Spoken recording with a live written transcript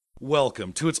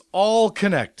Welcome to It's All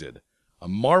Connected, a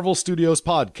Marvel Studios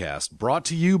podcast brought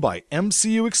to you by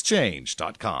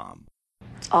MCUExchange.com.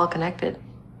 It's all connected.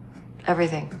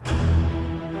 Everything.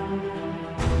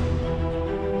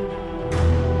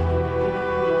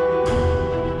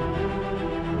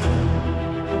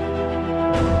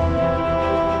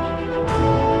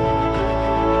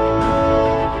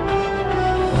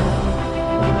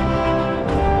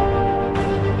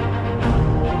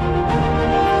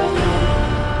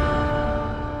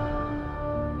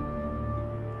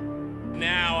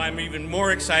 Even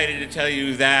more excited to tell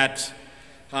you that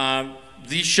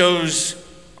these shows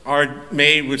are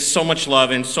made with so much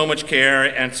love and so much care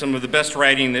and some of the best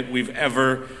writing that we've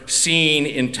ever seen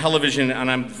in television, and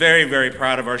I'm very, very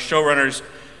proud of our showrunners,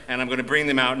 and I'm going to bring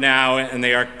them out now, and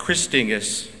they are Chris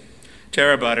Dingus,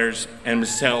 Tara Butters, and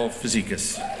Michelle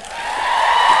Fazekas.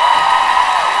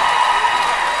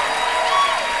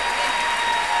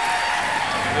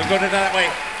 We'll go to that way.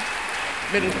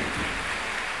 Middle.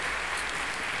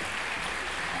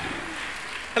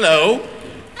 Hello.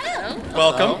 Hello.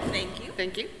 Welcome. Hello. Thank you.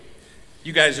 Thank you.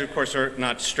 You guys, of course, are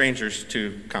not strangers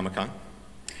to Comic-Con.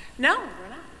 No, we're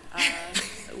not.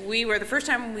 We were, the first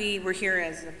time we were here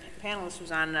as a panelist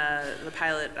was on the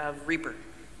pilot of Reaper.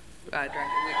 We were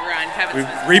on Kevin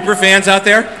Smith. Reaper fans out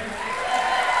there?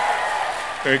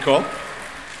 Very cool.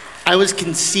 I was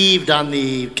conceived on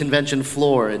the convention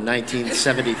floor in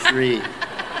 1973.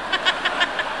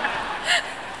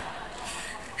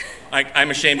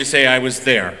 I'm ashamed to say I was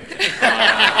there.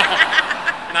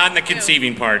 Not in the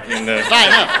conceiving part, in the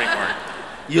part.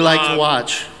 You like to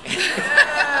watch.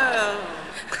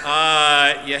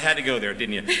 You had to go there,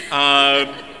 didn't you?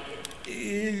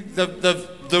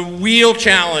 The real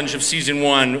challenge of season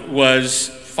one was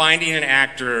finding an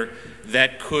actor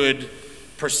that could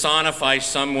personify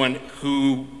someone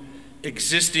who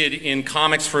existed in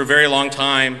comics for a very long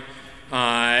time,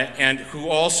 and who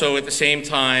also at the same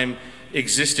time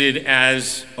existed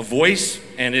as a voice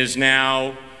and is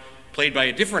now played by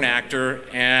a different actor.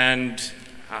 And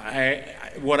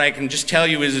what I can just tell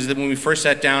you is that when we first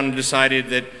sat down and decided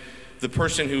that the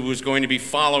person who was going to be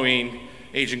following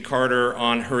Agent Carter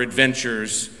on her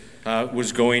adventures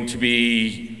was going to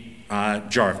be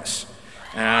Jarvis.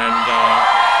 And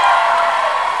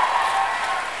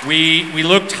we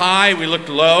looked high, we looked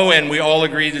low, and we all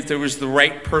agreed that there was the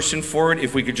right person for it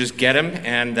if we could just get him,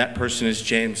 and that person is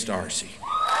James D'Arcy.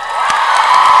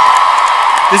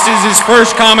 This is his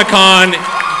first Comic-Con. He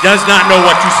does not know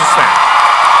what to suspect.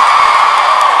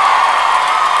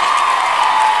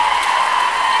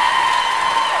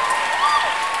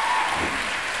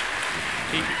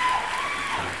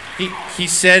 He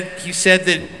said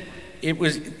that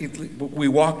we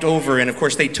walked over, and of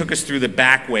course they took us through the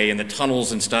back way and the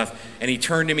tunnels and stuff, and he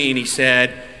turned to me and he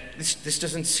said, this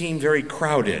doesn't seem very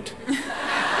crowded.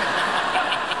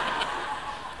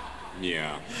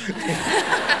 Yeah.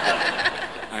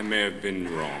 I may have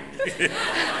been wrong.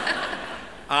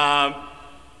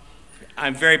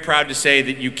 I'm very proud to say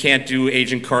that you can't do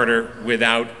Agent Carter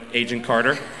without Agent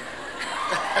Carter.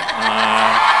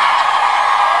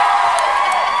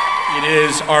 It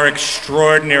is our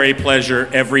extraordinary pleasure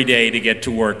every day to get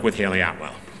to work with Haley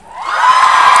Atwell.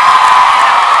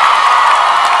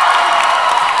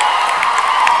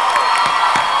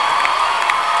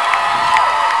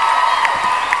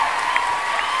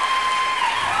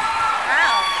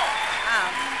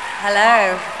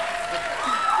 Hello.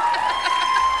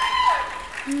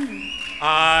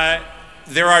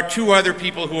 There are two other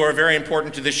people who are very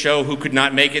important to the show who could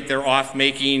not make it. They're off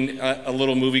making a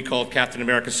little movie called Captain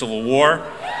America Civil War.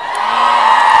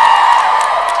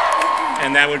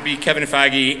 And that would be Kevin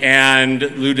Feige and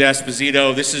Lou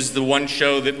D'Esposito. This is the one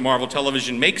show that Marvel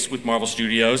Television makes with Marvel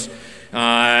Studios.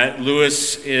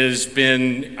 Louis has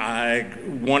been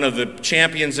one of the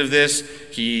champions of this.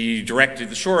 He directed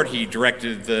the short, he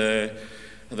directed the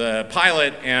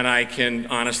pilot, and I can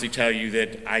honestly tell you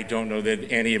that I don't know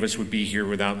that any of us would be here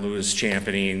without Louis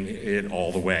championing it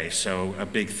all the way. So a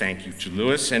big thank you to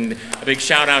Louis, and a big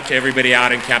shout out to everybody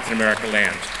out in Captain America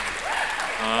land.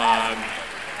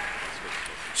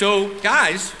 So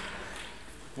guys,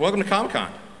 welcome to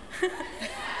Comic-Con. Is this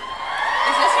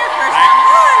your first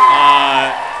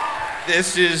time?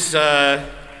 This is a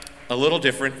little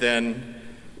different than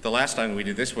the last time we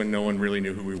did this, when no one really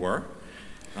knew who we were.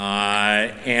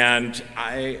 And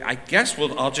I guess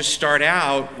I'll just start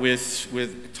out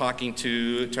with talking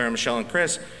to Tara, Michelle, and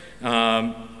Chris.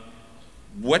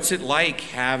 What's it like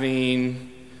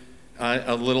having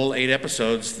a little 8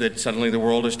 episodes that suddenly the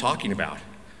world is talking about?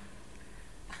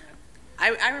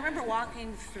 I remember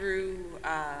walking through,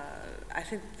 I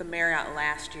think, the Marriott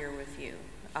last year with you.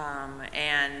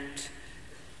 and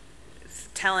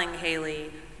telling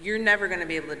Haley, you're never going to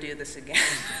be able to do this again,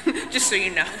 just so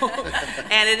you know.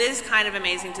 And it is kind of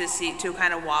amazing to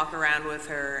kind of walk around with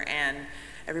her, and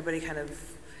everybody kind of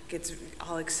gets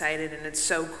all excited, and it's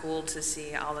so cool to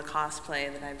see all the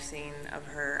cosplay that I've seen of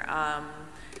her. And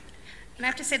I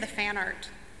have to say the fan art.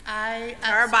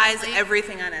 Tara buys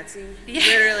everything on Etsy,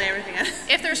 literally everything on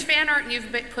Etsy. If there's fan art and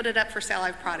you've put it up for sale,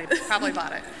 I've probably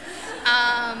bought it.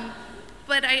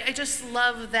 But I just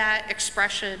love that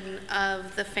expression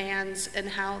of the fans and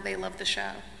how they love the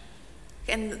show.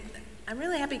 And I'm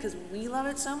really happy because we love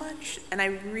it so much, and I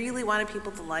really wanted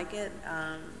people to like it,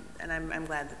 and I'm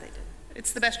glad that they did.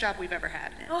 It's the best job we've ever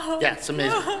had. Yeah, it's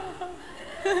amazing.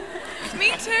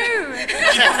 Me too.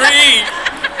 Agree.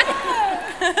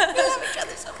 We love each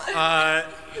other so much.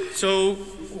 So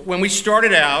when we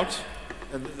started out,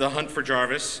 the hunt for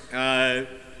Jarvis,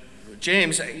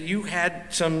 James, you had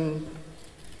some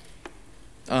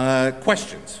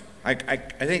questions. I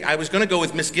think I was going to go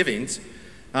with misgivings,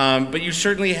 but you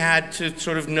certainly had to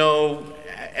sort of know,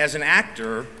 as an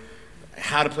actor,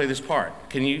 how to play this part.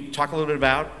 Can you talk a little bit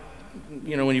about,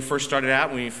 when you first started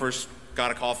out, when you first got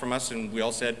a call from us and we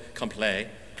all said, come play,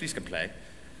 please come play?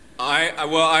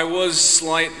 I was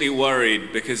slightly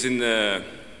worried because in the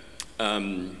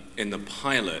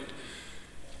pilot,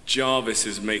 Jarvis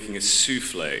is making a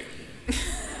souffle,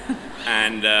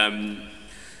 and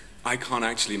I can't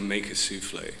actually make a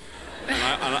souffle,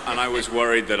 and I was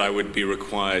worried that I would be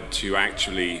required to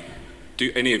actually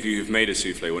do. Any of you who've made a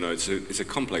souffle will know it's a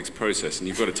complex process, and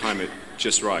you've got to time it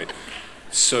just right.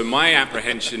 So my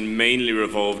apprehension mainly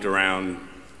revolved around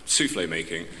souffle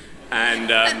making,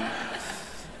 and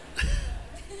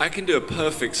I can do a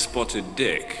perfect spotted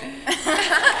dick.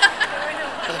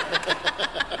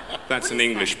 That's an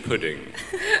English pudding.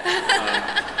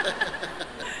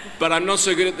 But I'm not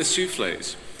so good at the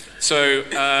souffles. So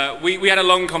we had a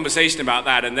long conversation about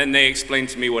that, and then they explained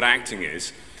to me what acting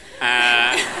is.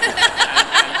 And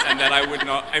that I would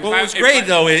not. What's great,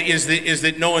 though, is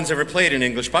that no one's ever played an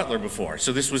English butler before,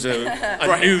 so this was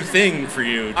a new thing for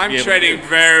you. I'm treading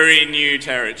very new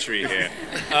territory here.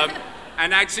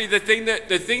 And actually, the thing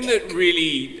that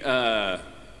really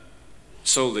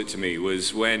sold it to me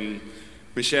was when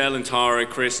Michelle and Tara,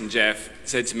 Chris and Jeff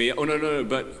said to me, "Oh no,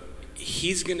 but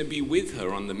he's going to be with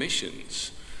her on the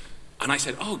missions." And I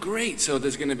said, "Oh great! So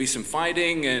there's going to be some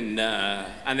fighting," and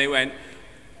they went,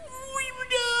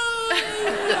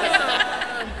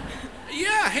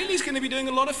 "Yeah, Haley's going to be doing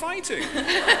a lot of fighting."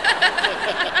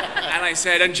 And I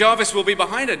said, "And Jarvis will be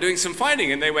behind her doing some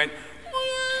fighting," and they went,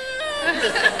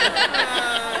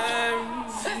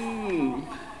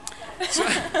 So,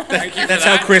 thank you. That's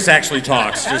how Chris actually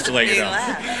talks, just to let you know.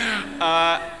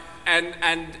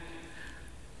 And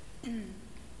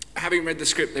having read the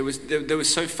script, there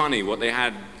was so funny what they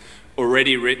had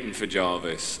already written for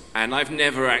Jarvis, and I've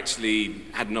never actually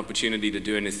had an opportunity to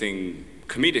do anything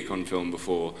comedic on film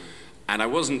before, and I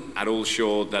wasn't at all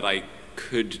sure that I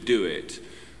could do it,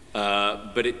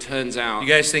 but it turns out. You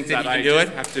guys think that you can do it?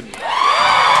 Have to.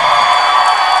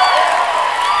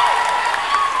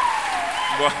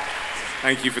 Well,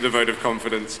 thank you for the vote of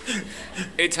confidence.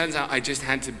 It turns out I just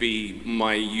had to be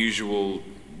my usual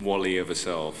Wally of a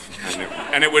self,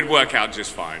 and it would work out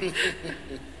just fine.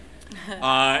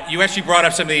 You actually brought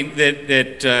up something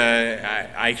that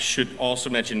I should also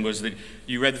mention, was that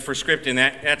you read the first script, and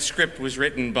that script was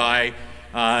written by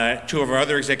two of our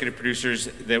other executive producers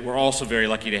that we're also very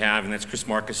lucky to have, and that's Chris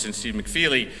Marcus and Steve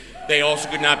McFeely. They also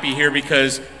could not be here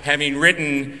because, having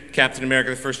written Captain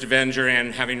America: The First Avenger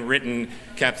and having written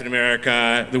Captain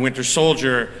America: The Winter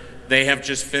Soldier, they have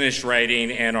just finished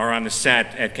writing and are on the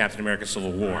set at Captain America: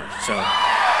 Civil War. So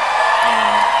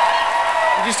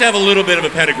we just have a little bit of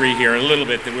a pedigree here, a little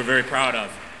bit that we're very proud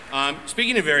of.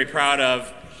 Speaking of very proud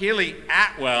of, Hayley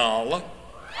Atwell.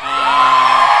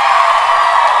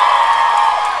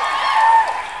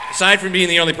 Aside from being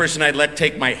the only person I'd let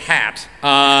take my hat,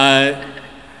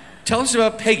 tell us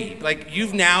about Peggy. Like,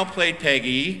 you've now played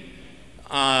Peggy.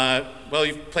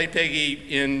 You've played Peggy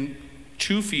in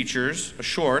 2 features, a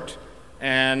short,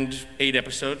 and 8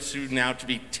 episodes, soon now to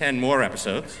be 10 more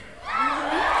episodes.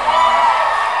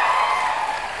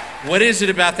 What is it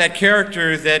about that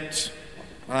character that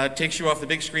takes you off the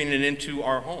big screen and into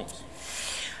our homes?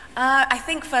 I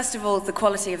think, first of all, the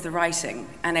quality of the writing,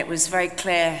 and it was very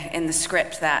clear in the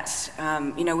script that,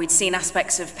 we'd seen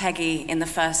aspects of Peggy in the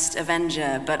first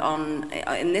Avenger, but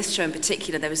in this show in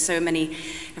particular, there were so many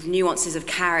nuances of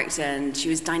character, and she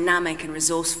was dynamic and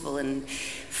resourceful and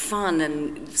fun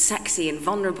and sexy and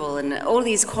vulnerable, and all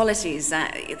these qualities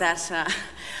that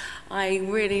I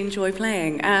really enjoy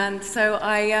playing, and so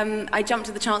I jumped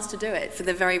at the chance to do it for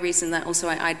the very reason that also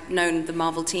I'd known the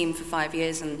Marvel team for 5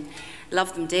 years and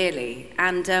loved them dearly.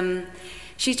 And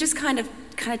she's just kind of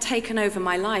taken over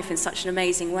my life in such an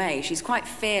amazing way. She's quite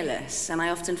fearless, and I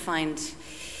often find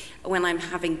when I'm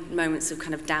having moments of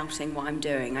kind of doubting what I'm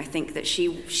doing, I think that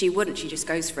she wouldn't, she just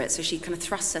goes for it. So she kind of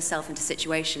thrusts herself into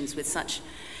situations with such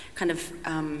kind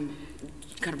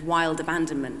of wild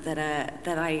abandonment that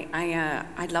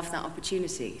I love that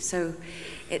opportunity. So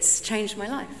it's changed my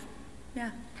life. Yeah.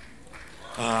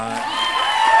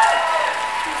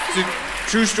 It's a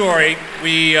true story.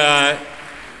 We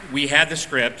had the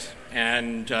script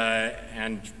and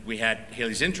we had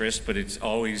Haley's interest, but it's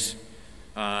always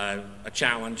a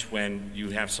challenge when you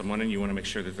have someone and you want to make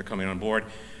sure that they're coming on board.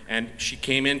 And she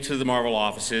came into the Marvel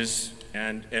offices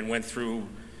and went through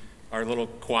our little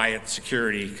quiet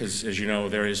security, because as you know,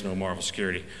 there is no Marvel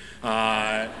security.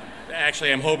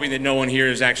 Actually, I'm hoping that no one here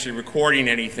is actually recording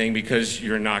anything, because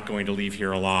you're not going to leave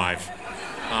here alive.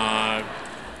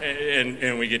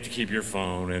 And we get to keep your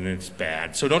phone, and it's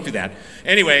bad, so don't do that.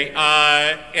 Anyway,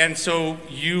 and so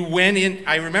you went in,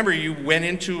 I remember you went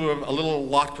into a little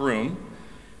locked room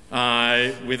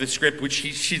with a script which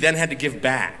she then had to give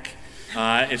back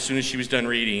as soon as she was done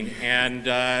reading, and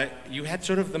you had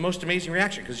sort of the most amazing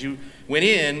reaction, because you went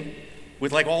in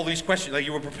with like all these questions, like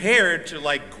you were prepared to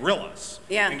like grill us.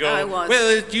 Yeah, and go, I was.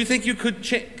 Well, do you think you could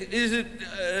is it,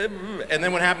 and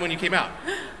then what happened when you came out?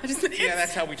 Yeah,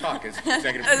 that's how we talk as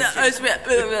executive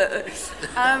producers.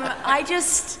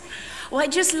 I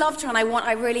just loved her, and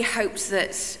I really hoped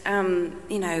that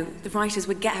the writers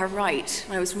would get her right.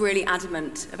 I was really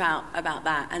adamant about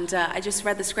that, and I just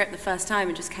read the script the first time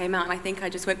and just came out, and I think I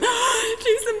just went, oh,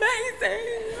 she's amazing,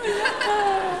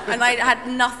 and I had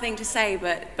nothing to say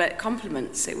but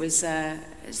compliments. It was. I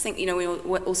just think we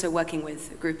were also working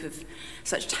with a group of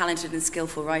such talented and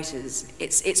skillful writers.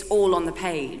 It's all on the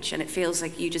page, and it feels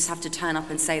like you just have to turn up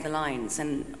and say the lines,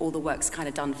 and all the work's kind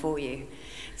of done for you.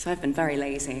 So I've been very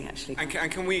lazy, actually. And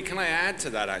can I add to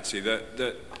that, actually,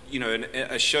 that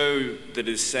a show that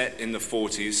is set in the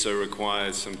 40s, so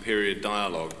requires some period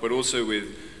dialogue, but also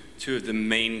with two of the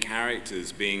main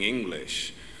characters being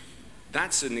English,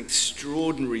 that's an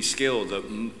extraordinary skill that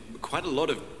quite a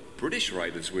lot of British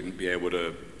writers wouldn't be able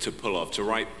to pull off, to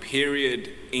write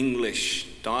period English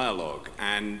dialogue.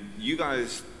 And you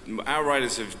guys, our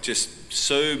writers, have just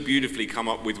so beautifully come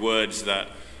up with words that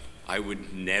I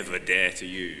would never dare to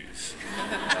use.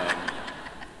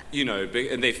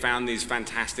 And they found these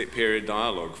fantastic period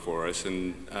dialogue for us,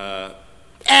 and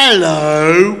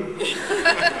hello,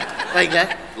 like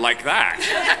that. Like that.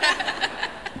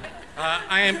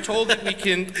 I am told that we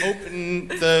can open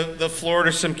the floor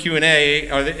to some Q&A.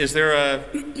 Is there a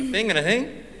thing and a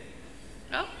thing?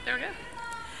 Oh, there we go.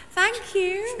 Thank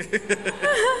you.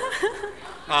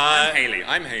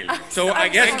 I'm Haley. So I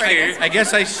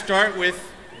guess I start with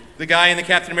the guy in the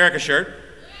Captain America shirt.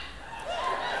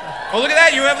 Oh, look at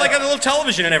that! You have like a little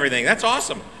television and everything. That's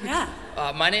awesome. Yeah.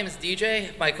 My name is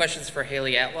DJ. My question's for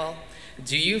Haley Atwell.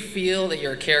 Do you feel that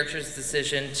your character's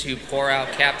decision to pour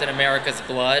out Captain America's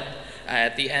blood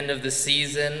at the end of the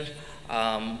season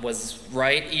was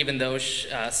right, even though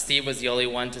Steve was the only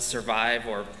one to survive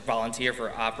or volunteer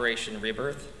for Operation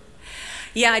Rebirth?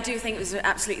 Yeah, I do think it was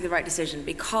absolutely the right decision,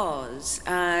 because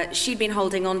she'd been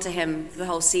holding on to him the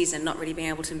whole season, not really being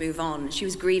able to move on. She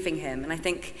was grieving him, and I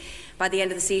think by the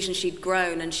end of the season she'd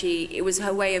grown, and it was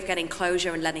her way of getting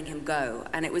closure and letting him go,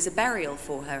 and it was a burial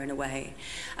for her in a way.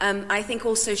 I think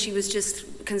also she was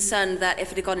just concerned that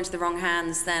if it had gone into the wrong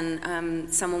hands, then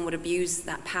someone would abuse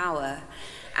that power.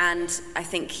 And I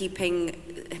think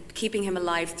keeping him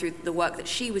alive through the work that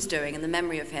she was doing and the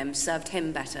memory of him served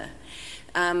him better.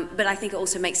 But I think it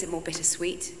also makes it more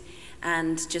bittersweet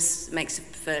and just makes it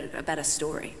for a better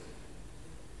story.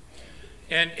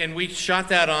 And we shot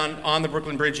that on the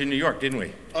Brooklyn Bridge in New York, didn't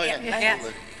we? Oh yeah. Yeah.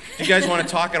 Do you guys want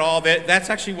to talk at all? That's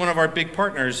actually one of our big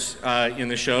partners in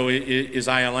the show is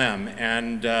ILM.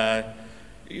 And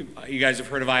you guys have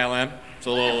heard of ILM? It's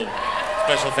a little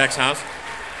special effects house.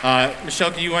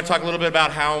 Michelle, do you want to talk a little bit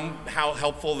about how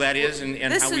helpful that is and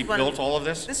how we built all of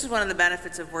this? This is one of the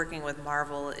benefits of working with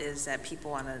Marvel, is that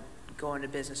people want to go into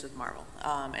business with Marvel.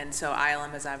 And so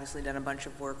ILM has obviously done a bunch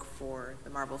of work for the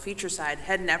Marvel feature side,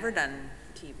 had never done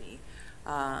TV.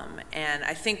 And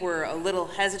I think we're a little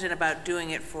hesitant about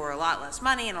doing it for a lot less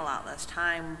money and a lot less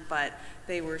time, but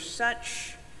they were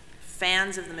such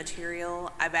fans of the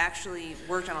material. I've actually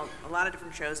worked on a lot of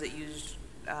different shows that used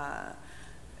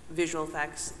visual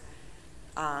effects,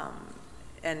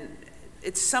 and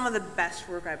it's some of the best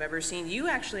work I've ever seen. You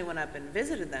actually went up and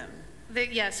visited them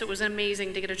Yes, it was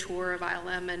amazing to get a tour of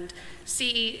ILM and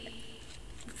see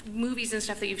movies and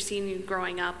stuff that you've seen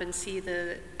growing up and see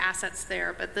the assets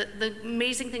there. But the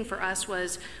amazing thing for us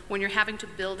was when you're having to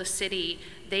build a city,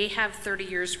 they have 30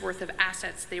 years worth of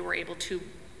assets they were able to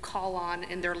call on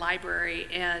in their library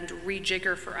and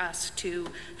rejigger for us to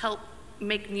help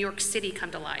make New York City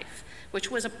come to life, which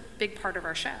was a big part of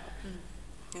our show.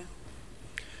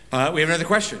 We have another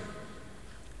question.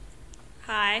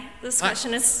 Hi, this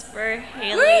question is for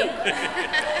Haley.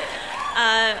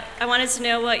 I wanted to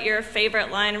know what your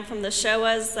favorite line from the show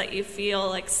was that you feel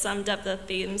like summed up the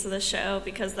themes of the show,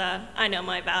 because the "I know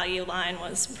my value" line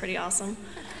was pretty awesome.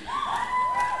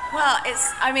 Well,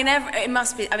 it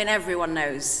must be, everyone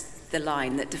knows the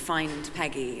line that defined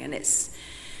Peggy, and it's,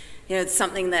 it's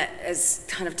something that has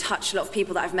kind of touched a lot of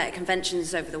people that I've met at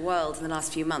conventions over the world in the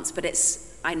last few months, but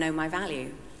it's, I know my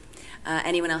value.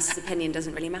 Anyone else's opinion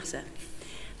doesn't really matter.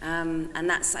 And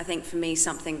that's, I think, for me,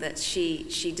 something that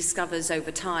she discovers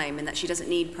over time, and that she doesn't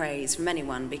need praise from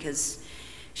anyone, because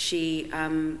she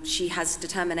has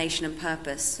determination and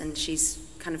purpose, and she's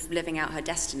kind of living out her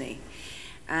destiny,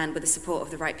 and with the support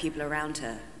of the right people around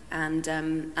her. And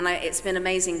it's been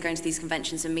amazing going to these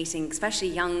conventions and meeting especially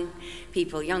young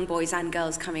people, young boys and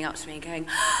girls coming up to me and going,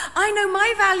 "I know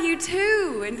my value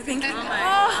too," and thinking,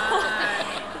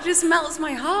 it just melts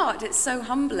my heart. It's so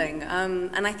humbling.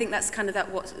 And I think that's kind of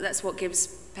that's what gives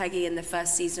Peggy in the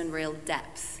first season real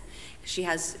depth.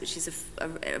 She's a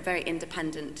very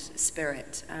independent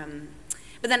spirit.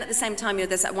 But then at the same time,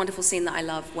 there's that wonderful scene that I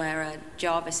love where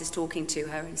Jarvis is talking to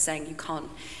her and saying, "You can't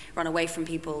run away from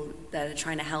people that are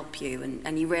trying to help you."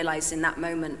 And you realize in that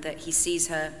moment that he sees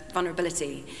her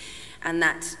vulnerability, and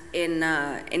that in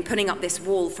putting up this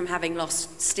wall from having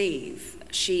lost Steve,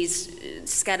 she's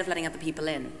scared of letting other people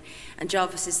in. And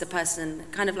Jarvis is the person,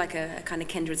 kind of like a kind of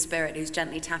kindred spirit, who's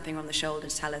gently tapping her on the shoulder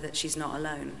to tell her that she's not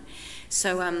alone.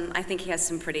 So I think he has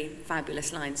some pretty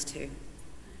fabulous lines too.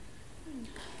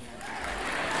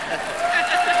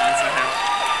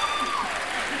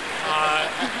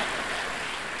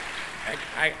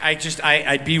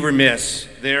 I'd be remiss.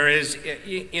 There is,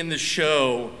 in the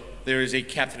show, there is a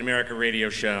Captain America radio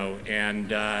show, and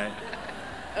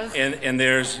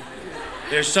there's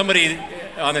somebody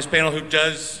on this panel who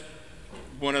does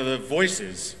one of the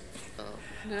voices.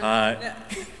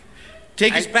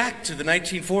 Take us back to the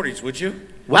 1940s, would you?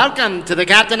 Welcome to the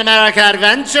Captain America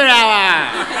Adventure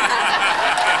Hour!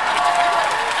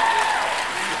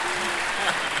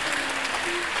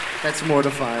 That's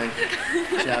mortifying,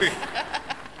 Jeff.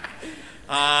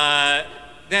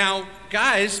 Now,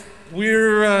 guys,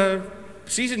 we're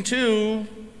season 2,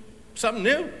 something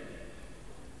new.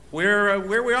 Where are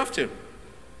we off to?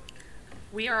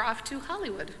 We are off to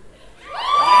Hollywood.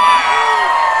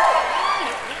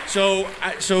 So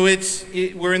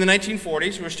we're in the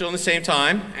 1940s. We're still in the same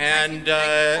time, and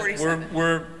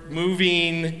we're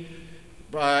moving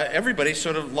everybody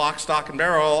sort of lock, stock, and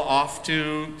barrel off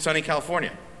to sunny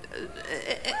California.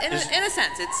 In a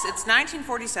sense, it's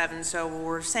 1947, so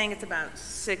we're saying it's about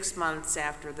 6 months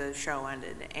after the show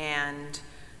ended, and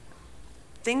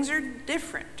things are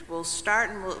different. We'll start,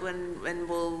 and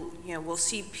we'll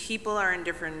see people are in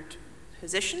different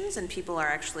positions, and people are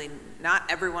actually, not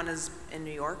everyone is in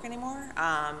New York anymore,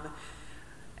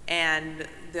 and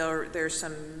there's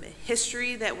some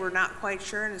history that we're not quite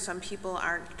sure, and some people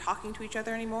aren't talking to each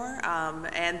other anymore,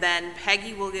 and then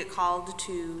Peggy will get called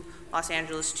to Los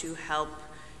Angeles to help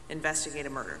investigate a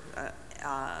murder.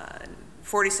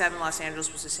 47 Los Angeles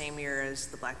was the same year as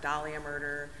the Black Dahlia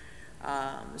murder.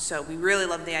 So we really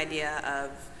love the idea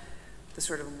of the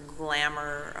sort of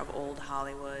glamour of old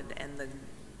Hollywood and the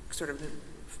sort of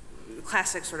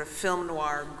classic sort of film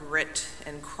noir grit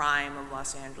and crime of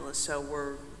Los Angeles. So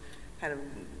we're kind of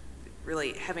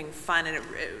really having fun, and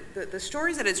the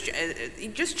stories that it's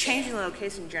just changing the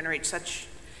location generates such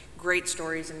great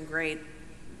stories and great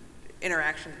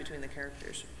interactions between the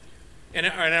characters. And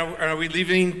are we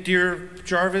leaving dear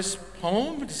Jarvis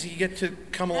home? Does he get to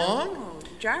come along?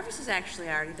 Jarvis is actually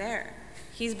already there.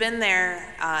 He's been there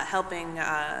helping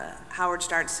Howard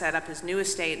Stark set up his new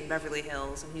estate in Beverly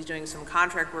Hills, and he's doing some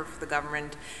contract work for the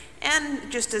government,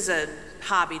 and just as a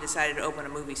hobby decided to open a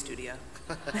movie studio.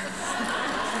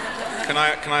 Can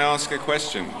I ask a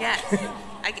question? Yes.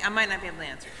 I might not be able to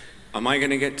answer. Am I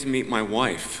going to get to meet my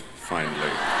wife,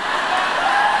 finally?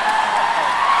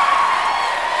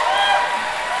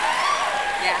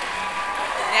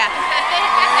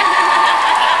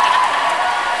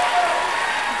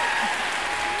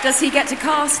 Does he get to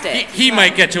cast it? He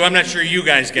might get to. I'm not sure you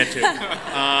guys get to.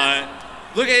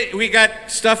 Look at, we got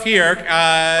stuff here.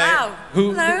 Wow.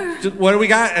 Hello. What do we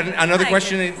got? Another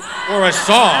question or a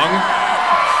song?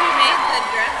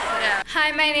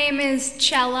 Hi, my name is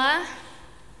Chella.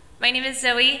 My name is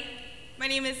Zoe. My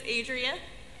name is Adria.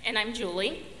 And I'm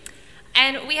Julie.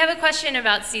 And we have a question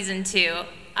about season 2.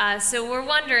 So we're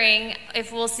wondering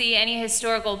if we'll see any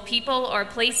historical people or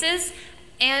places,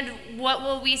 and what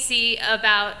will we see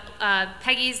about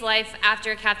Peggy's life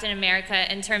after Captain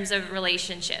America in terms of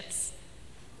relationships?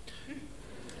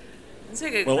 That's a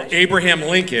good Well, question. Abraham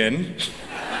Lincoln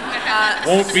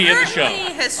won't be in the show.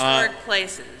 Certainly historic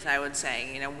places, I would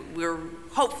say. You know, we're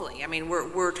hopefully. I mean,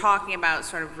 we're talking about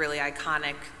sort of really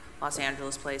iconic Los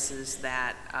Angeles places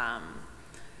that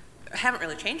haven't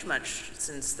really changed much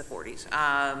since the 40s.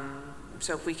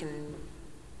 So if we can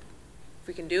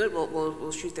do it,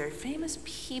 we'll shoot there. Famous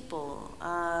people.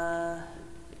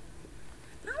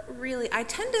 Not really. I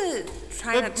tend to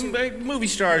try not to. Movie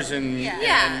stars and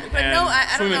But no,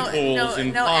 I don't swimming know. pools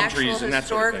and no palm actual trees and that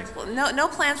sort of historic. thing. No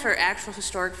plans for actual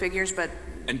historic figures, but.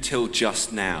 Until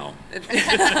just now.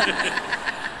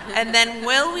 And then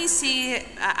will we see,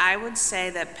 I would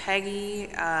say that Peggy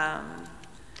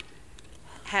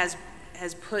has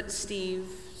put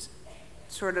Steve's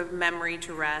sort of memory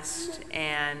to rest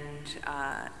and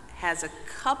has a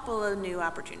couple of new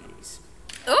opportunities.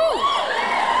 Ooh!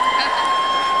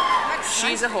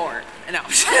 She's a whore. No.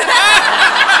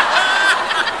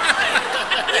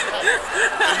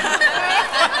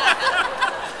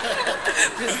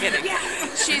 Just kidding.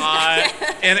 She's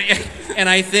and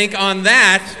I think on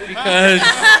that, because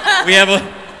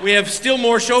we have still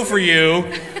more show for you,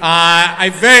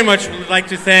 I very much would like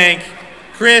to thank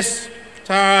Chris,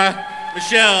 Tara,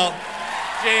 Michelle,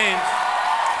 James,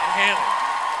 and Haley.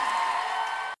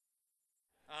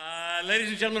 Ladies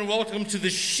and gentlemen, welcome to the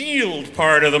S.H.I.E.L.D.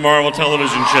 part of the Marvel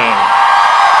television show.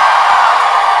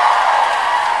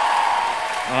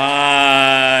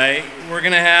 We're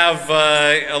going to have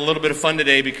a little bit of fun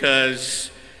today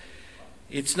because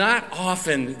it's not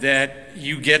often that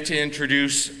you get to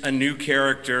introduce a new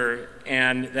character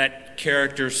and that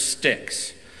character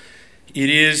sticks. It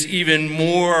is even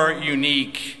more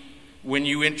unique when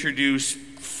you introduce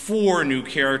 4 new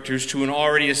characters to an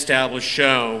already established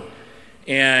show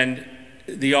and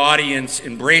the audience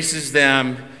embraces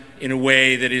them in a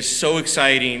way that is so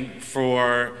exciting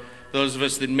for those of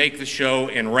us that make the show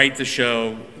and write the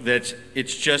show, that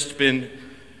it's just been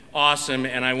awesome.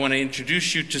 And I want to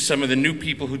introduce you to some of the new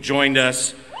people who joined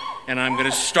us. And I'm going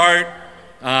to start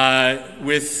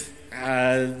with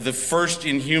the first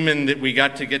Inhuman that we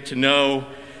got to know.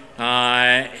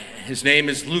 His name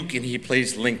is Luke, and he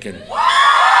plays Lincoln.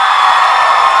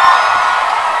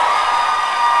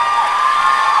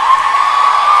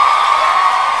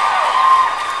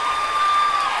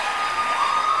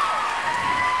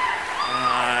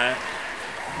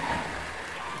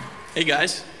 Hey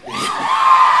guys.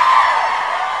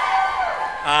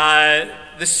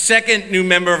 The second new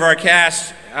member of our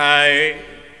cast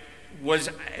was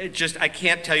just, I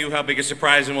can't tell you how big a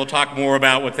surprise, and we'll talk more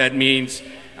about what that means.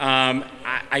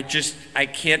 I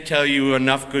can't tell you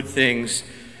enough good things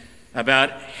about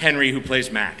Henry, who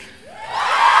plays Mac.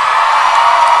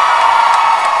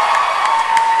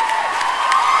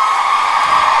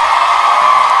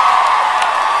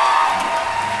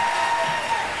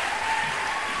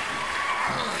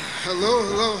 Hello.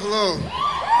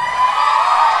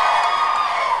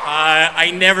 I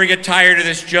never get tired of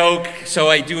this joke, so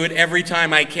I do it every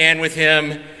time I can with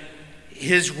him.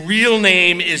 His real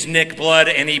name is Nick Blood,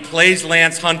 and he plays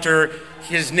Lance Hunter.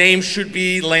 His name should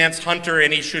be Lance Hunter,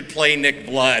 and he should play Nick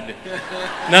Blood.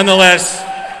 Nonetheless,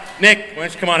 Nick, why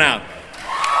don't you come on out?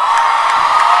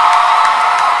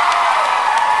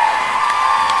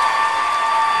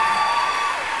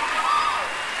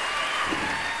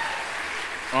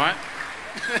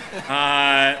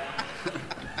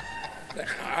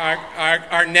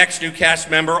 Our next new cast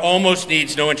member almost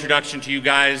needs no introduction to you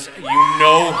guys. You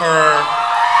know her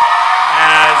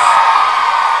as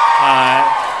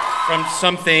from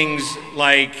some things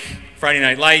like Friday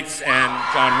Night Lights and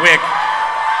John Wick.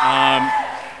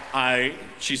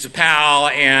 She's a pal,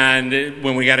 and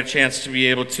when we got a chance to be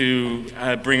able to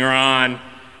bring her on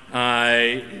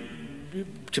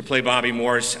to play Bobby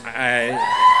Morse,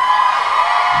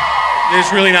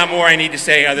 there's really not more I need to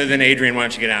say other than, Adrian, why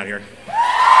don't you get out here?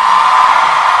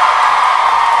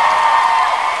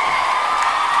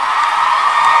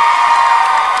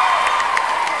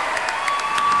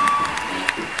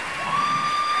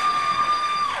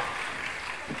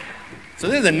 So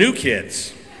they're the new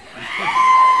kids.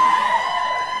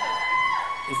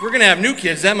 If we're going to have new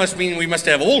kids, that must mean we must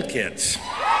have old kids.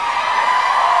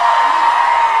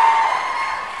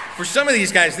 For some of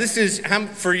these guys, this is,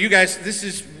 for you guys, this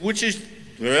is, which is,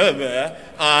 what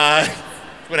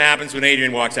happens when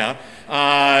Adrian walks out.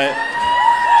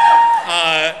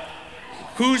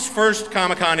 Whose first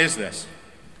Comic-Con is this?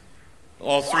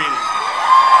 All three of you.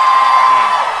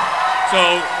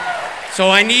 So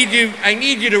I need you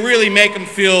to really make them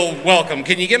feel welcome.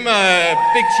 Can you give them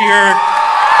a big cheer?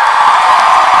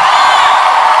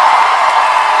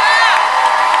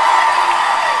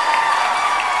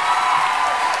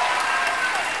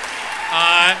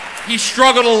 He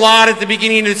struggled a lot at the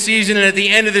beginning of the season, and at the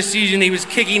end of the season, he was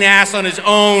kicking ass on his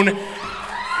own.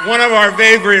 One of our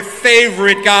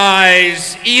favorite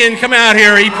guys, Ian, come out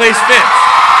here. He plays Fitz.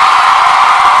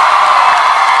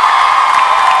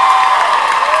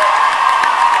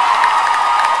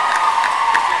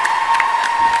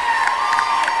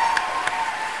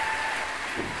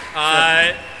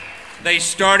 They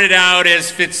started out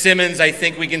as Fitzsimmons. I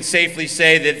think we can safely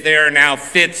say that they are now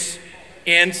Fitz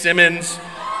and Simmons.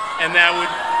 And that would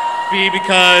be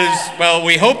because, well,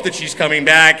 we hope that she's coming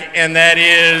back, and that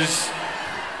is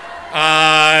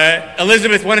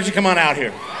Elizabeth, why don't you come on out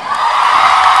here?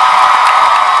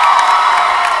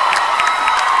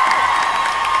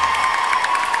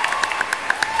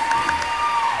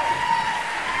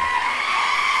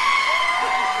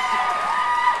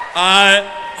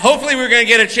 Hopefully we're going to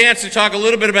get a chance to talk a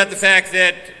little bit about the fact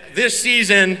that this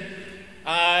season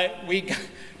you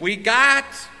got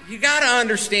to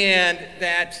understand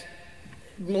that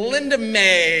Melinda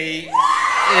May is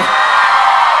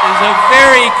a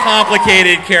very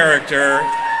complicated character.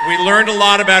 We learned a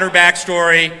lot about her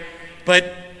backstory,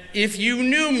 but if you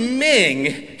knew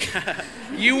Ming,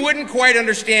 you wouldn't quite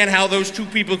understand how those two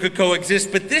people could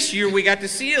coexist. But this year we got to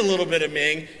see a little bit of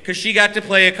Ming because she got to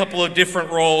play a couple of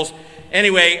different roles.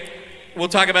 Anyway, we'll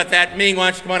talk about that. Ming,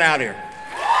 why don't you come on out here?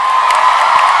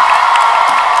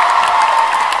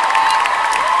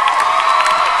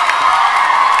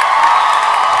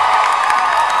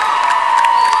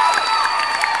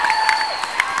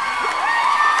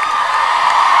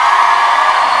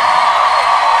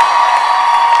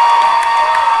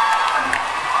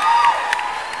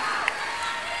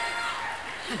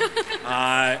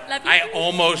 I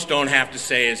almost don't have to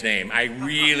say his name. I'm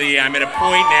at a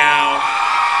point now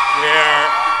where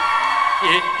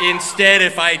instead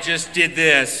if I just did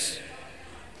this,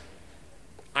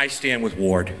 I stand with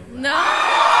Ward. No.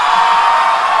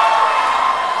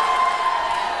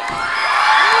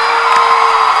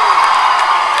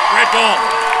 Red Bull.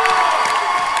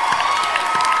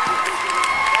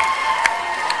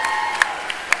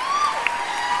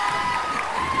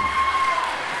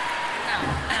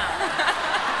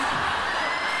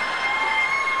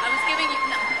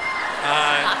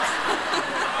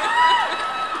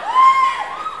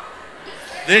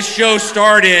 This show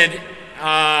started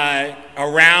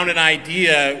around an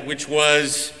idea, which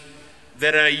was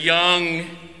that a young,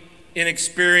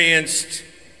 inexperienced,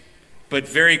 but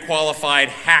very qualified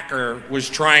hacker was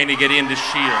trying to get into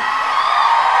S.H.I.E.L.D.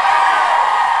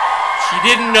 She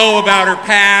didn't know about her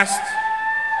past.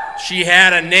 She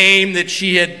had a name that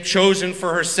she had chosen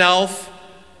for herself.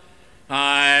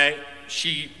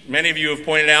 She, many of you have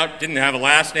pointed out, didn't have a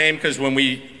last name because when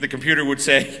the computer would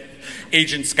say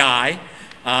Agent Sky.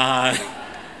 But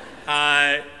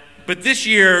this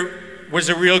year was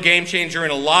a real game changer in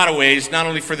a lot of ways, not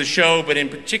only for the show, but in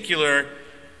particular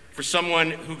for someone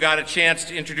who got a chance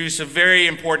to introduce a very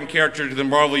important character to the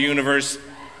Marvel Universe.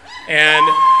 And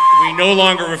we no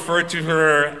longer refer to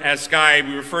her as Sky,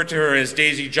 we refer to her as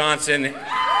Daisy Johnson.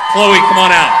 Chloe, come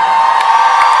on out.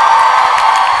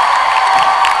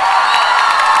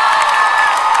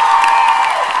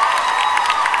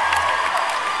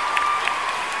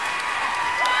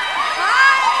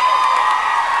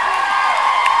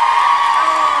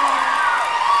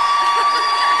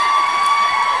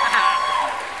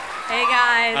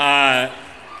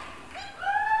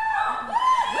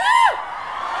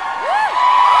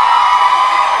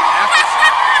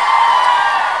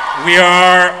 We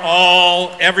are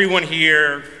all, everyone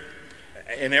here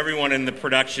and everyone in the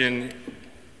production,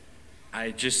 I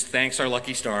just thanks our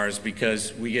lucky stars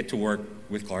because we get to work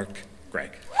with Clark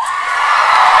Gregg.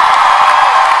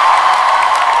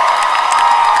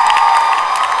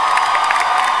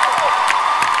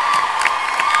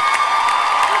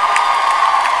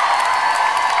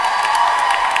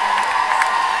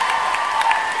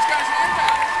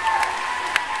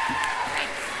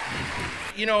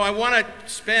 You know, I want to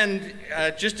spend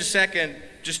just a second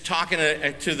just talking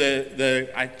to the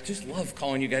I just love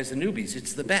calling you guys the newbies.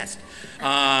 It's the best.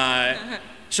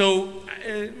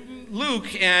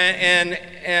 Luke, and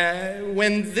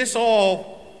when this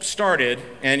all started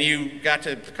and you got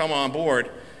to come on board,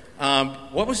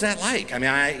 what was that like? I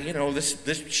mean,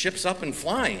 this ship's up and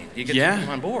flying. You get to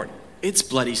come on board. It's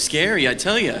bloody scary, I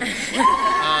tell you.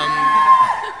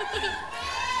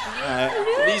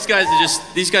 These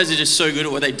guys are just so good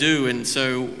at what they do, and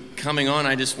so coming on,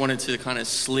 I just wanted to kind of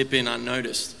slip in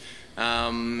unnoticed,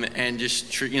 and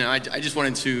just I just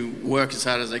wanted to work as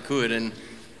hard as I could, and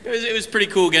it was pretty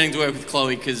cool getting to work with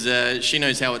Chloe because she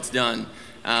knows how it's done.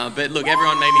 But look,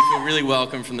 everyone made me feel really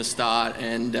welcome from the start,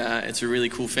 and it's a really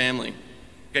cool family.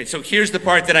 Okay, so here's the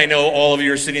part that I know all of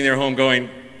you are sitting there home going,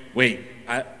 wait,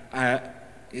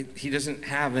 he doesn't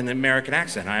have an American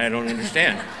accent. I don't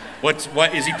understand.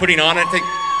 What is he putting on? I think.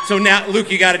 So now,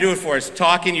 Luke, you got to do it for us.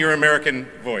 Talk in your American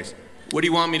voice. What do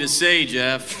you want me to say,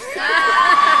 Jeff?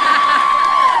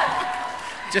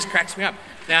 Just cracks me up.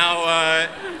 Now,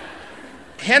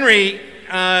 Henry,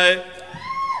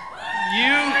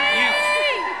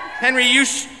 you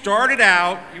started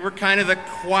out, you were kind of the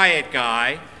quiet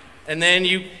guy, and then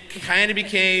you kind of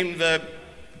became the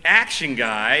action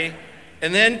guy,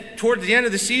 and then towards the end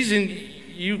of the season,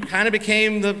 you kind of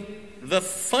became the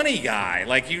funny guy.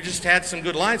 Like, you just had some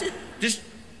good lines. Just,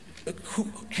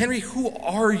 Henry, who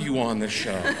are you on the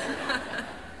show?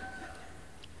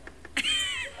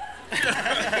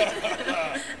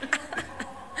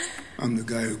 I'm the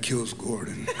guy who kills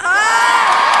Gordon.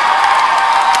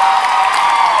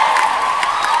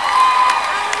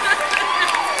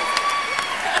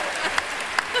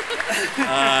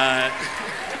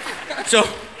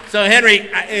 So Henry,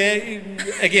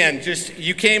 again, just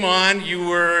you came on, you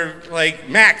were like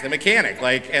Mac, the mechanic,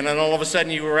 and then all of a sudden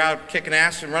you were out kicking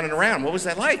ass and running around. What was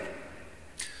that like?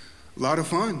 A lot of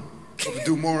fun. Hope to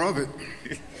do more of it.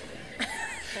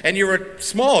 And you're a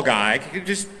small guy. Could you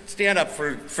just stand up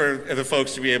for the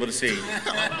folks to be able to see?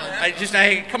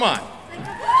 Come on.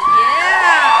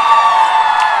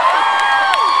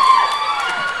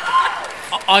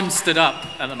 I'm stood up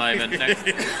at the moment.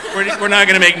 We're not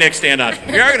going to make Nick stand up.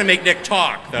 We are going to make Nick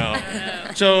talk, though.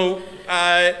 So,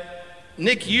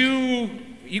 Nick,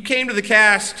 you came to the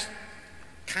cast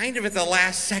kind of at the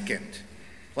last second.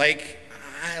 Like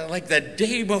the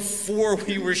day before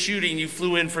we were shooting, you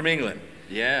flew in from England.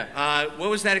 Yeah. What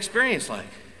was that experience like?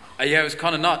 Yeah, it was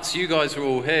kind of nuts. You guys were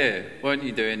all here, weren't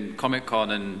you, doing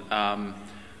Comic-Con? And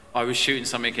I was shooting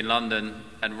something in London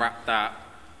and wrapped that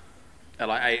at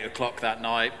like 8 o'clock that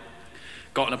night.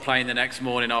 Got on a plane the next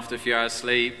morning after a few hours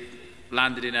sleep.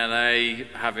 Landed in LA,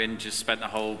 having just spent the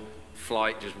whole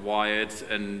flight just wired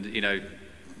and,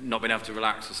 not being able to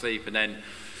relax or sleep. And then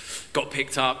got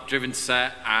picked up, driven to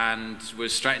set, and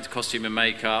was straight into costume and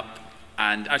makeup.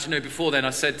 And actually, no, before then, I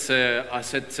said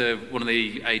to one of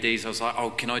the ADs, I was like,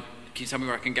 "Oh, can you tell me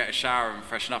where I can get a shower and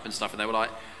freshen up and stuff?" And they were like,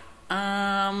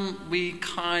 we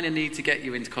kind of need to get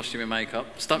you into costume and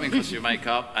makeup. Stuck me in costume and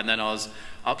makeup, and then I was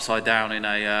upside down in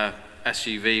a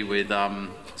SUV with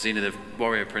Xena the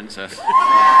Warrior Princess.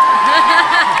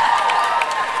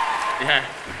 Yeah,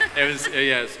 it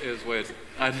was weird,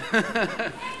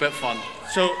 but fun.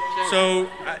 So,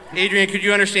 Adrian, could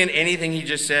you understand anything he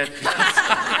just said?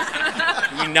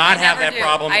 Do we not have that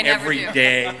problem every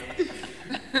day?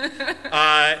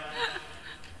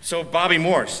 So, Bobby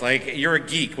Morse, you're a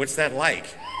geek. What's that like?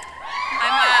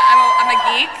 I'm a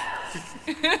geek.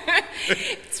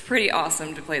 It's pretty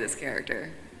awesome to play this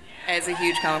character as a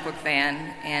huge comic book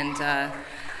fan, and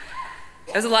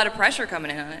there's a lot of pressure coming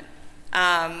in on it.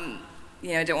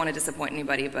 I don't want to disappoint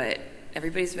anybody, but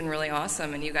everybody's been really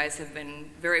awesome, and you guys have been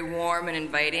very warm and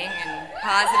inviting and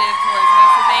positive towards me,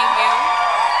 so thank you.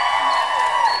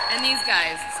 And these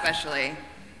guys especially,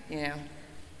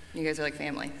 you guys are like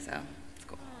family, so it's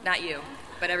cool. Not you,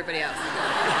 but everybody else.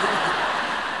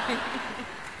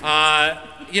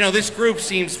 This group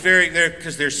seems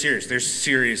because they're serious. They're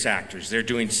serious actors. They're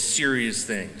doing serious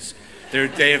things.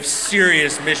 They have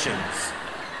serious missions.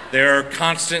 They're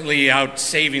constantly out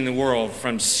saving the world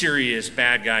from serious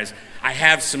bad guys. I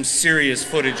have some serious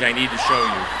footage I need to show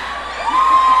you.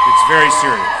 It's very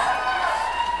serious.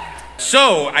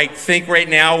 So I think right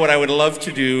now what I would love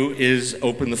to do is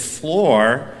open the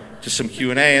floor to some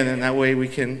Q&A, and then that way we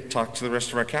can talk to the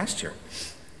rest of our cast here.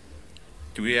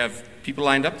 Do we have people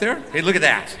lined up there? Hey, look at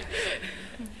that.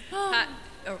 Hi.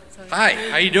 Oh, sorry. Hi,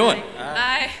 how you doing?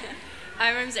 Hi.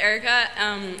 Hi, my name's Erica.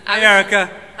 Hi, Erica.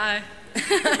 Hi.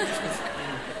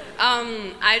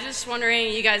 I just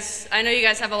wondering, I know you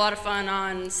guys have a lot of fun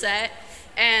on set,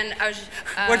 and I was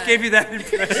what gave you that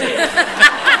impression?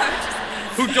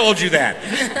 Who told you that?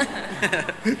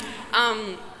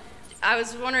 I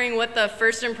was wondering what the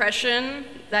first impression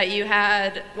that you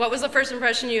had, what was the first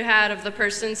impression you had of the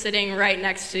person sitting right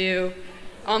next to you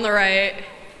on the right?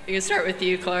 You can start with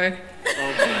you, Clark.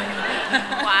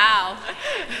 Wow.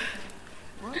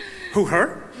 Who,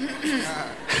 her?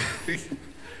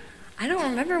 I don't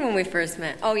remember when we first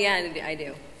met. Oh, yeah, I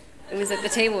do. It was at the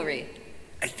table read.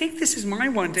 I think this is my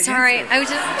one to Sorry, answer. I was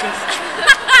just.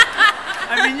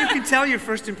 I mean, you can tell your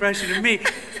first impression of me.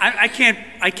 I can't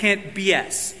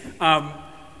BS.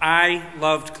 I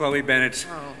loved Chloe Bennett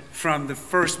from the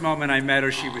first moment I met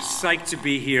her. She was psyched to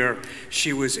be here.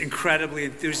 She was incredibly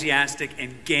enthusiastic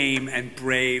and game and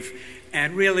brave,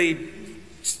 and really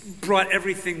brought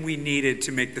everything we needed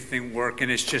to make the thing work.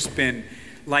 And it's just been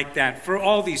like that for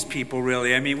all these people,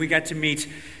 really. I mean, we got to meet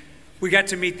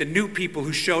the new people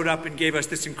who showed up and gave us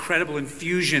this incredible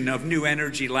infusion of new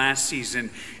energy last season.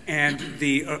 And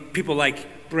the people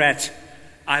like Brett,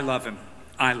 I love him.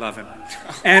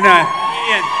 And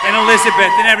Ian and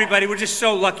Elizabeth and everybody. We're just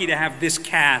so lucky to have this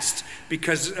cast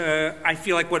because I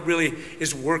feel like what really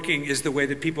is working is the way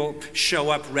that people show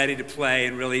up ready to play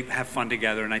and really have fun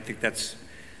together. And I think that's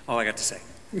all I got to say.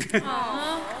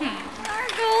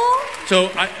 So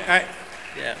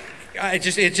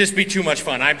it'd just be too much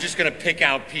fun. I'm just going to pick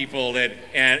out people that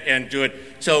and do it.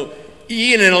 So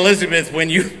Ian and Elizabeth, when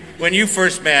you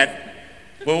first met,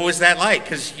 what was that like?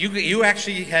 Because you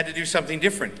actually had to do something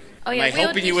different. Oh, yeah, Am I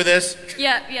helping you with this?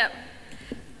 Yeah.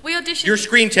 We auditioned. Your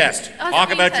screen test.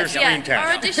 Talk about your screen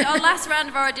test. Our last round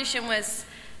of our audition was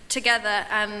together,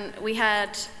 and we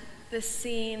had the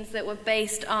scenes that were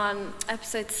based on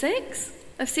episode 6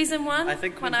 of season 1. I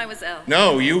think when I was ill.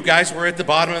 No, you guys were at the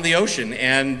bottom of the ocean,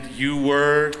 and you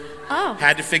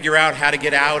had to figure out how to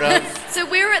get out of. So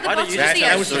we were at the bottom of the ocean.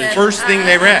 That was the first thing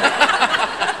they read.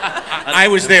 I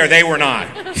was there. They were not.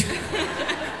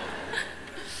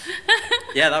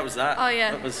 Yeah, that was that. Oh,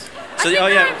 yeah. That was. I think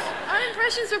our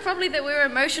impressions were probably that we were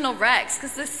emotional wrecks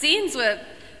because the scenes were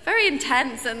very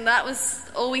intense, and that was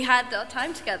all we had our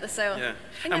time together. So Yeah,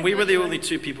 and we were the only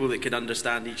two people that could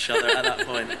understand each other at that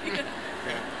point.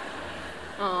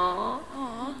 Aww.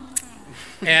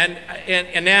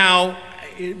 And now,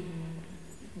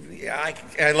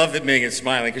 I love that Megan's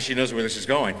smiling because she knows where this is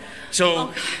going.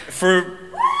 So for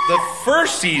the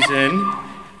first season,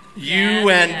 you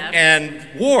and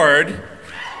Ward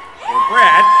or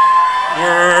Brett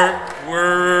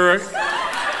were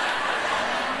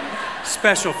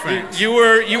special friends. You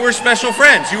were special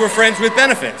friends. You were friends with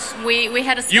benefits. We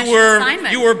had a special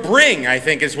assignment. You were Bring, I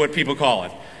think is what people call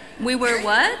it. We were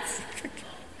what?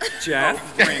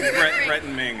 Jeff? Brett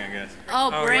and Ming, I guess.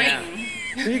 Oh, Bring. Yeah.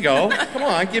 There you go. Come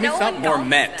on, give me something. More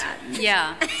Met.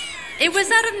 Yeah. It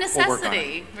was out of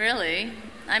necessity, really.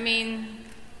 I mean,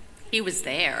 he was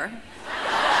there.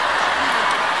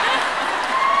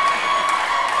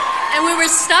 And we were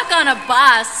stuck on a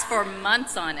bus for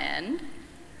months on end,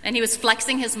 and he was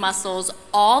flexing his muscles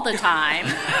all the time.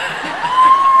 So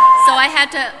I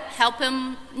had to help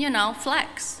him,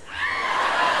 flex.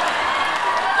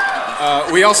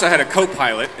 We also had a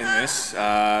co-pilot in this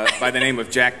by the name of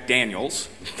Jack Daniels,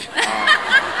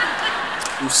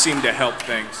 who seemed to help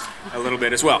things a little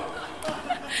bit as well.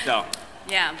 So.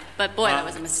 Yeah, but boy, that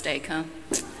was a mistake, huh?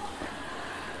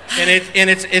 And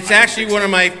it's actually one of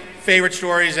my favorite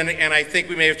stories, and I think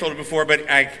we may have told it before, but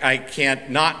I can't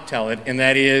not tell it, and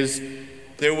that is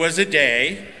there was a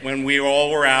day when we all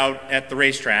were out at the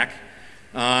racetrack,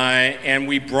 and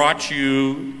we brought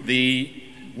you the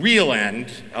real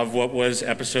end of what was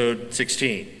episode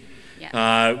 16,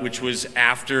 which was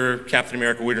after Captain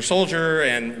America Winter Soldier,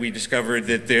 and we discovered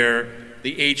that the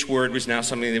H word was now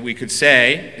something that we could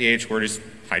say. The H word is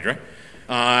Hydra.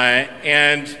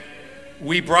 And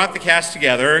we brought the cast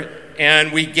together,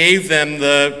 and we gave them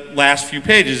the last few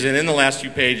pages, and in the last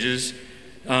few pages,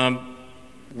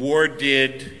 Ward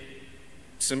did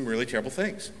some really terrible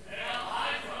things.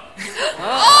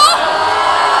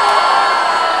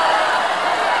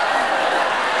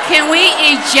 Can we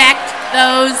eject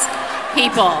those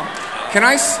people? Can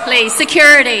I? Please,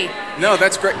 security. No,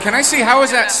 that's great. Can I see, how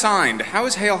is that signed? How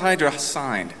is Hail Hydra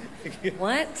signed?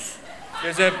 What?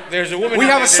 There's a woman. We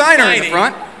have a signer in the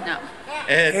front. No.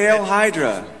 Hail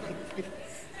Hydra.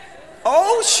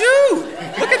 Oh, shoot!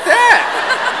 Look at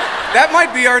that. That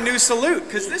might be our new salute,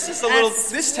 because this is a little.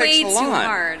 This takes a lot. Way too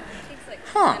hard.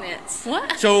 Huh?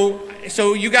 What?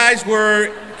 So you guys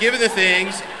were given the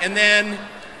things, and then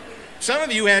some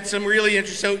of you had some really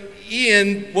interesting. So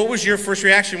Ian, what was your first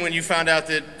reaction when you found out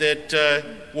that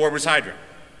Ward was Hydra?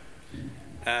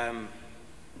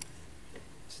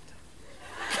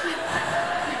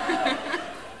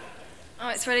 Oh,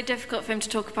 it's really difficult for him to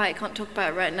talk about. He can't talk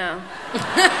about it right now.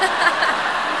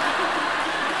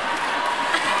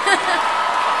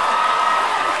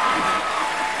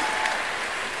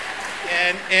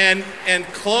 And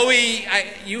Chloe,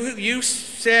 you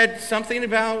said something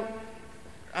about.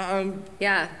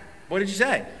 Yeah. What did you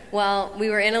say? Well, we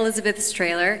were in Elizabeth's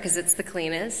trailer because it's the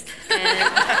cleanest.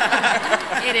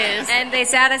 And It is. And they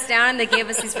sat us down and they gave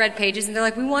us these red pages and they're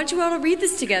like, we want you all to read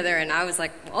this together. And I was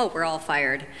like, oh, we're all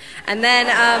fired. And then,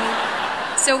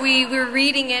 so we were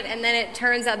reading it and then it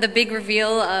turns out the big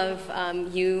reveal of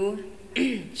you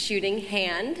shooting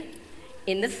hand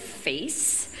in the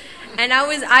face. And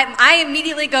I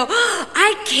immediately go, oh,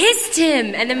 I kissed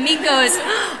him. And then Meek goes,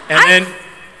 and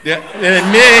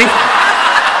then me.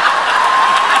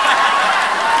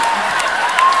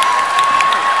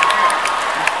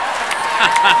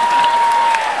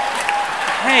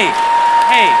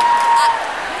 Hey.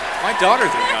 My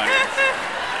daughter's in the audience.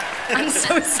 I'm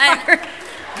so sorry.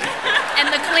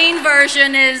 And the clean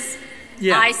version is,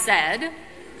 Yeah. I said,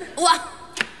 well,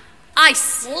 I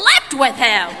slept with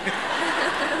him.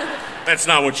 That's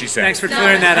not what she said. Thanks for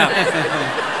clearing that up.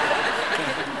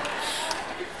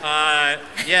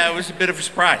 Yeah, it was a bit of a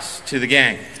surprise to the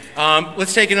gang.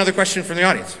 Let's take another question from the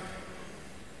audience.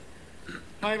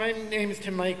 Hi, my name is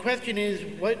Tim. My question is,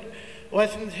 what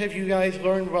lessons have you guys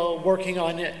learned while working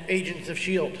on Agents of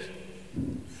S.H.I.E.L.D.?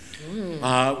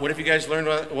 What have you guys learned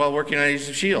while working on Agents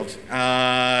of S.H.I.E.L.D.?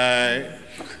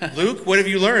 Luke, what have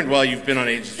you learned while you've been on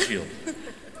Agents of S.H.I.E.L.D.?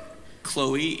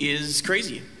 Chloe is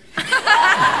crazy.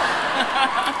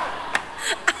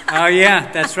 Oh, yeah,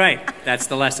 that's right. That's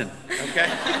the lesson. Okay.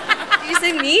 Did you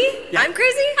say me? Yeah. I'm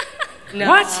crazy? No.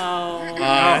 What?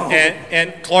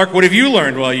 And Clark, what have you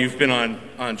learned while you've been on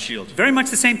S.H.I.E.L.D.? Very much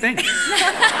the same thing.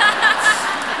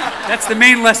 That's the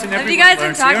main lesson Have everyone you guys been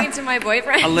learns talking here. to my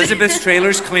boyfriend? Elizabeth's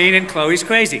trailer's clean and Chloe's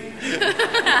crazy.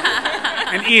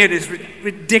 And Ian is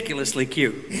ridiculously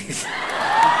cute.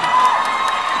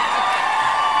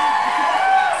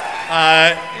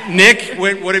 Nick,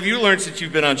 what have you learned since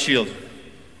you've been on S.H.I.E.L.D.?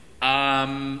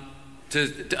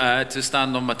 To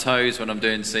stand on my toes when I'm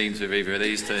doing scenes with either of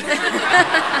these two.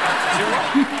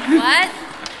 What?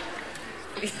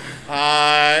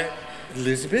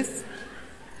 Elizabeth?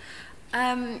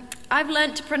 I've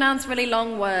learnt to pronounce really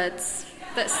long words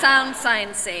that sound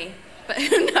sciencey, but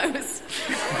who knows?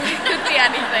 It could be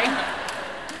anything.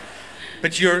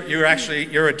 But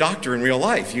you're a doctor in real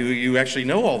life. You actually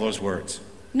know all those words.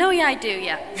 No, yeah, I do,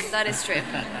 yeah. That is true.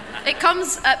 It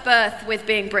comes at birth with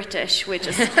being British. We're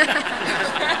just...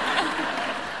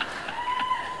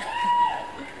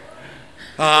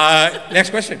 Next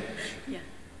question.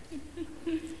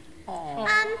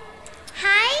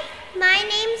 Hi, my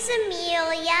name's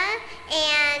Amelia,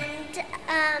 and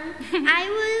I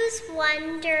was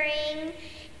wondering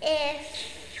if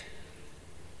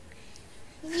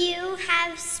you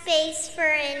have space for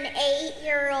an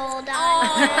 8-year-old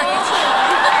on your team.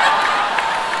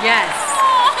 Yes.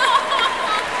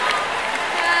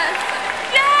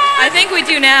 I think we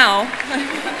do now.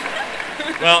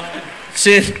 Well,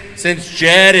 since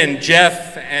Jed and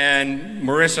Jeff and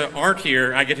Marissa aren't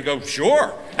here, I get to go,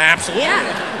 sure, absolutely.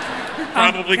 Yeah.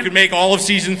 Probably could make all of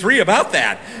season 3 about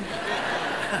that.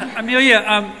 Amelia,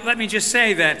 let me just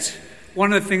say that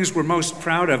one of the things we're most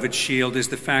proud of at S.H.I.E.L.D. is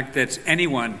the fact that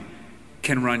anyone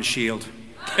can run S.H.I.E.L.D.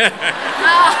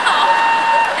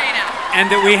 And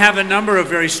that we have a number of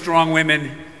very strong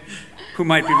women who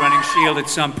might be running S.H.I.E.L.D. at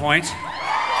some point.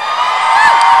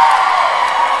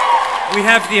 We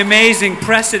have the amazing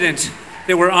precedent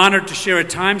that we're honored to share a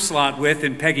time slot with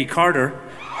in Peggy Carter.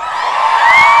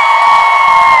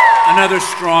 Another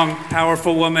strong,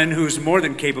 powerful woman who's more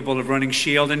than capable of running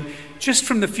S.H.I.E.L.D. And just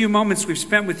from the few moments we've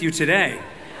spent with you today,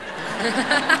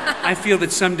 I feel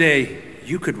that someday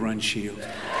you could run S.H.I.E.L.D.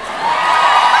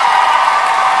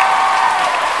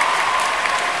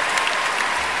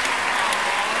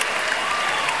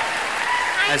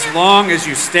 As long as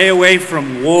you stay away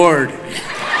from Ward.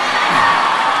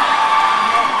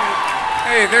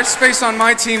 Hey, there's space on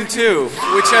my team too,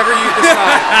 whichever you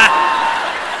decide.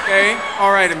 Okay?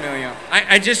 All right, Amelia.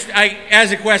 I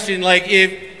as a question, like,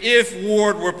 if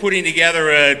Ward were putting together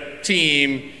a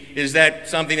team, is that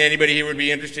something anybody here would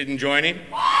be interested in joining?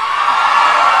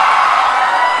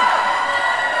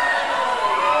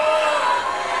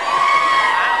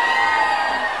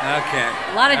 Okay.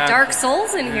 A lot of dark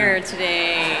souls in here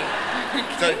today.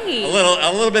 So,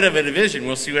 a little bit of a division.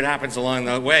 We'll see what happens along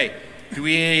the way. Do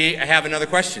we have another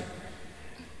question?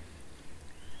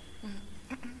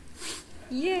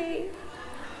 Yay.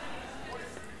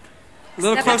 A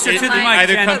little closer to the mic.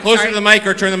 Either come closer to the mic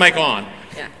or turn the mic on.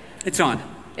 Yeah. It's on.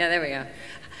 Yeah, there we go.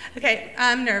 Okay,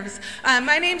 I'm nervous.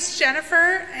 My name's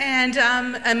Jennifer, and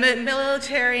I'm a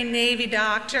military Navy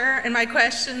doctor, and my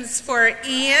question's for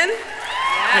Ian.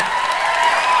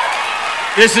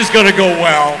 This is going to go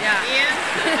well. Yeah.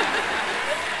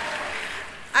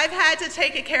 I've had to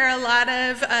take care of a lot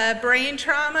of brain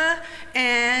trauma,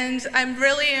 and I'm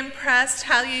really impressed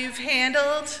how you've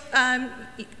handled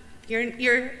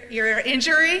your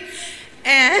injury.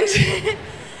 And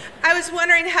I was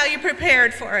wondering how you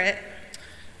prepared for it.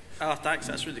 Oh, thanks.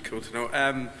 That's really cool to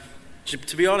know.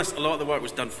 To be honest, a lot of the work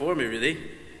was done for me, really,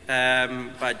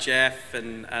 by Jeff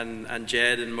and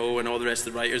Jed and Mo and all the rest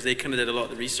of the writers. They kind of did a lot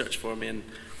of the research for me, and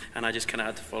I just kind of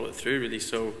had to follow it through, really.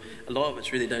 So a lot of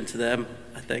it's really down to them,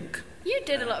 I think. You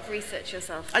did a lot of research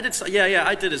yourself. I did, yeah,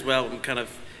 I did as well, and kind of,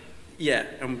 yeah,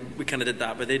 and we kind of did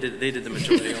that, but they did the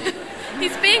majority of it.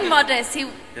 He's being modest. He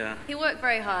worked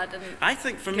very hard. And I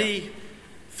think for me,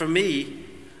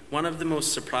 one of the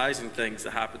most surprising things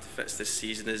that happened to Fitz this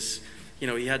season is,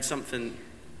 he had something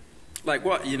like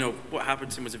what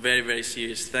happened to him was a very, very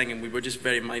serious thing, and we were just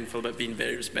very mindful about being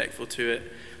very respectful to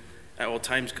it at all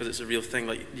times, because it's a real thing,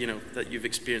 like, that you've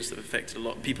experienced that affected a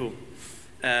lot of people.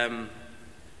 But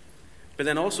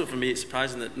then also for me, it's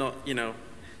surprising that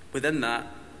within that,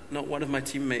 not one of my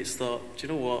teammates thought, do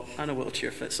you know what? I know what'll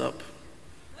cheer Fitz up.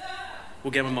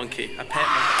 We'll give him a monkey, a pet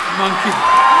monkey.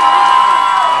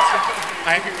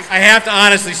 I have to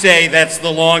honestly say that's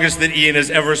the longest that Ian has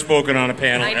ever spoken on a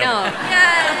panel. I know.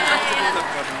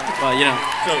 Well,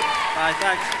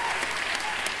 thanks.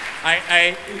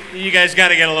 You guys got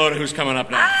to get a load of who's coming up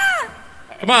now.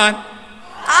 Come on.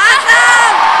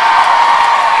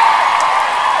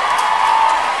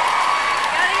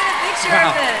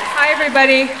 Hi,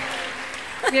 everybody.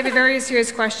 We have a very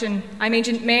serious question. I'm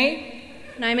Agent May.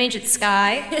 And I'm Agent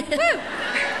Sky.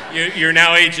 You're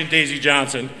now Agent Daisy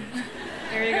Johnson.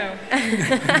 There you go.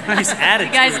 Nice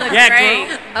attitude. You guys look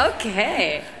great.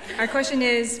 Okay. Our question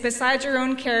is, besides your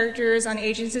own characters on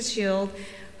Agents of S.H.I.E.L.D.,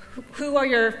 who are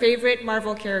your favorite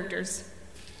Marvel characters?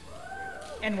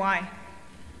 And why?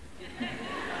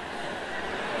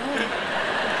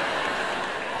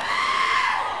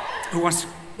 Who wants?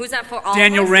 Who's that for? All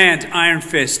Daniel Rand, Iron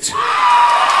Fist.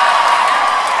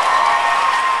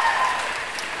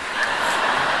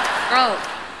 Oh,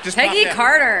 Just Peggy pop that.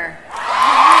 Carter.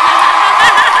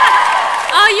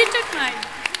 Oh, you took mine.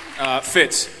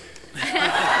 Fitz.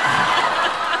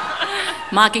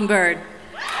 Mockingbird.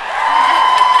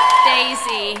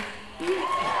 Daisy.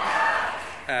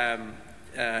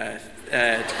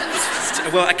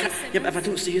 Well, I can't. Yeah, but if I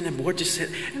don't see you anymore, just say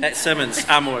Simmons.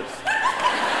 Amor.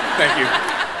 Thank you.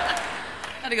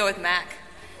 Gotta go with Mac.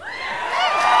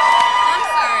 I'm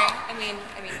sorry. I mean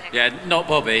Nick. Yeah, not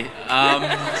Bobby. Iron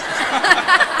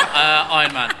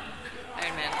Man.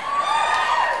 Iron Man.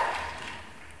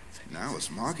 Now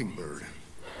it's Mockingbird.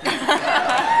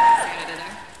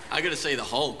 I gotta say the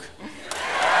Hulk.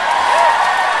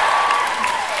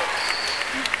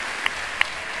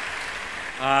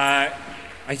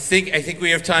 I think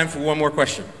we have time for one more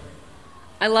question.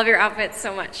 I love your outfit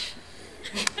so much.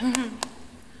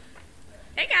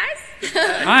 Hey, guys.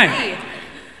 Hi. Hey.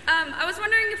 I was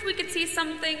wondering if we could see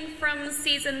something from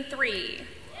season 3.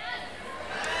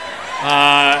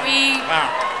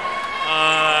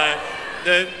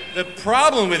 The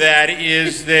problem with that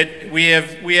is that we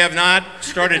have not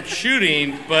started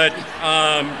shooting, but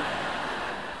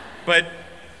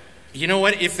you know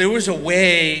what? If there was a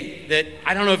way that,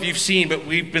 I don't know if you've seen, but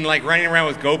we've been like running around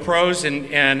with GoPros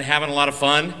and having a lot of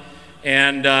fun,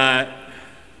 and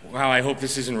wow, I hope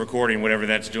this isn't recording whatever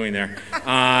that's doing there.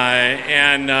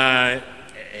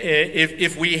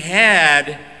 If we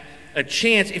had a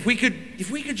chance, if we could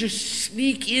just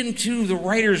sneak into the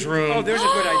writers' room there's a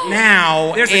good idea.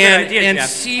 now There's a good idea, and Jeff.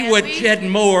 see what Jed and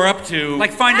Mo are up to.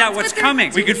 Like find out what's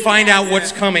coming. We could find out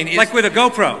what's coming. Like with a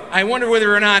GoPro. I wonder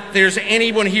whether or not there's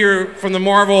anyone here from the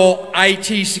Marvel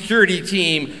IT security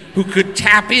team who could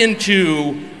tap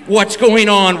into what's going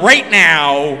on right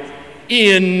now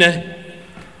in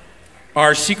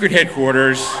our secret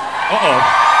headquarters.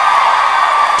 S.H.I.E.L.D.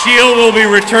 will be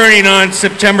returning on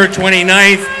September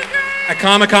 29th. A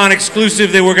Comic-Con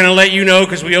exclusive that we're going to let you know,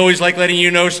 because we always like letting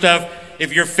you know stuff.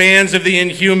 If you're fans of the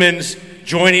Inhumans,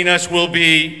 joining us will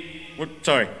be...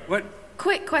 Sorry. What?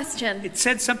 Quick question. It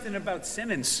said something about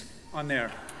Simmons on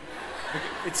there.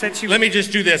 It said she. Let me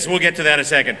just do this. We'll get to that in a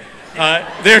second.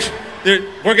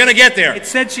 We're going to get there. It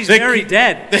said she's very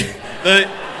dead.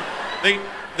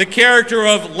 The character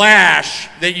of Lash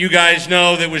that you guys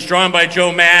know that was drawn by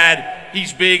Joe Mad,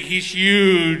 he's big, he's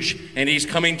huge, and he's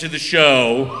coming to the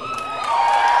show.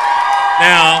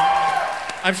 Now,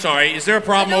 I'm sorry, is there a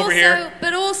problem over here?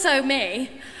 But also me.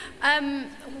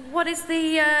 What is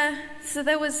the, so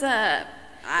there was I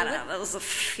don't know, there was a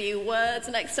few words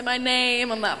next to my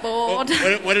name on that board.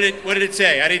 What did it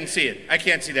say? I didn't see it. I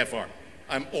can't see that far.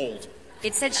 I'm old.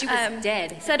 It said she was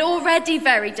dead. It said already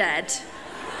very dead.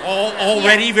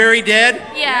 Already very dead?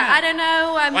 Yeah, I don't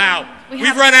know. Wow.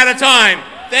 We've run out of time.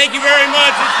 Thank you very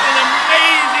much. It's been amazing.